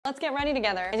Let's get ready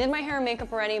together. I did my hair and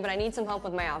makeup already, but I need some help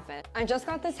with my outfit. I just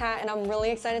got this hat and I'm really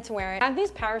excited to wear it. I have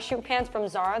these parachute pants from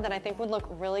Zara that I think would look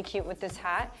really cute with this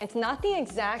hat. It's not the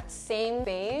exact same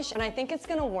beige, and I think it's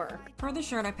gonna work. For the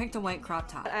shirt, I picked a white crop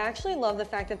top. I actually love the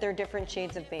fact that they're different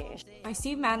shades of beige. My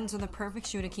Steve Maddens are the perfect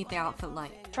shoe to keep the outfit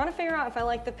light. Trying to figure out if I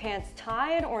like the pants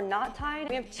tied or not tied.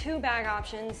 We have two bag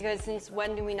options because since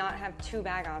when do we not have two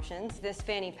bag options? This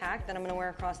fanny pack that I'm gonna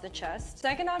wear across the chest.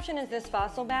 Second option is this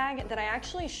fossil bag that I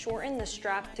actually shortened the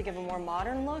strap to give a more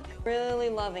modern look. Really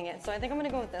loving it, so I think I'm gonna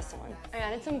go with this one. I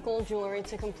added some gold jewelry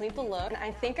to complete the look, and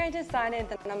I think I decided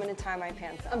that I'm gonna tie my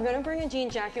pants up. I'm gonna bring a jean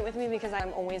jacket with me because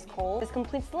I'm always cold. This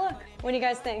completes the look. What do you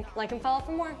guys think? Like and follow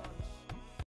for more.